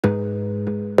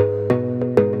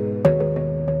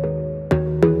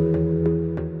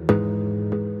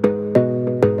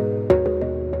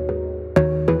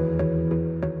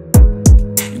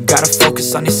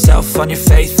on yourself, on your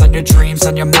faith, on your dreams,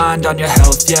 on your mind, on your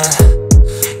health, yeah.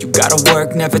 You gotta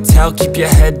work, never tell, keep your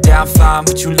head down, find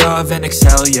what you love and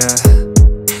excel, yeah.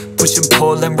 Push and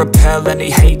pull and repel any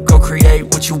hate, go create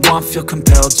what you want, feel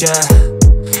compelled, yeah.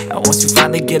 And once you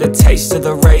finally get a taste of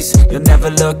the race, you'll never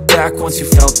look back once you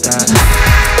felt that.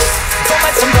 Don't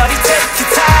let somebody take your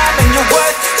time and your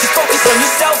worth, just focus on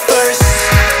yourself first.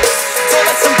 Don't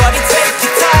let somebody take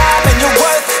your time and your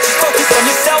worth, just focus on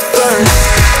yourself first.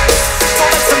 Don't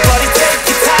let somebody take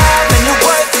your time and your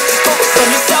worth, just focus on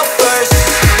yourself first.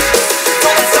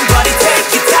 Don't let somebody take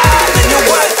your time and your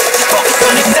worth, just focus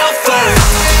on yourself first.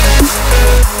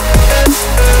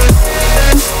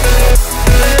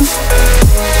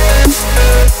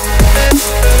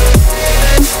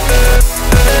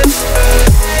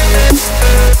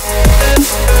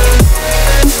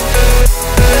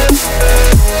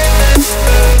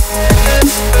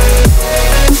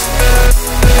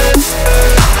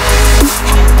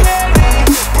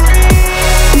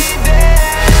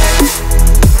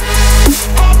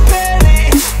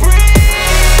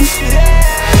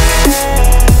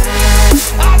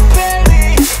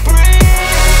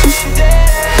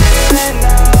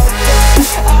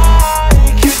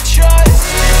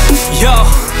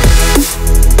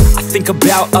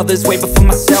 About others way before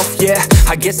myself, yeah.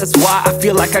 I guess that's why I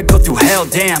feel like I go through hell,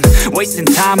 damn. Wasting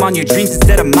time on your dreams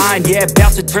instead of mine, yeah.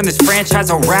 About to turn this franchise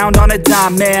around on a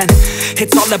dime, man.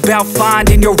 It's all about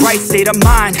finding your right state of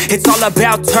mind. It's all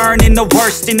about turning the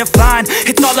worst into fine.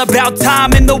 It's all about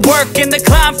time and the work and the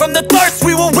climb. From the thirst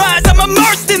we will rise, I'm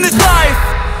immersed in this life.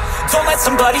 Don't let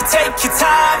somebody take your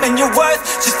time and your worth,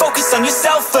 just focus on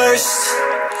yourself first.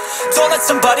 Don't let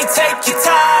somebody take your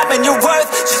time and your worth,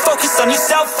 just focus on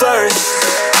yourself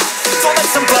first.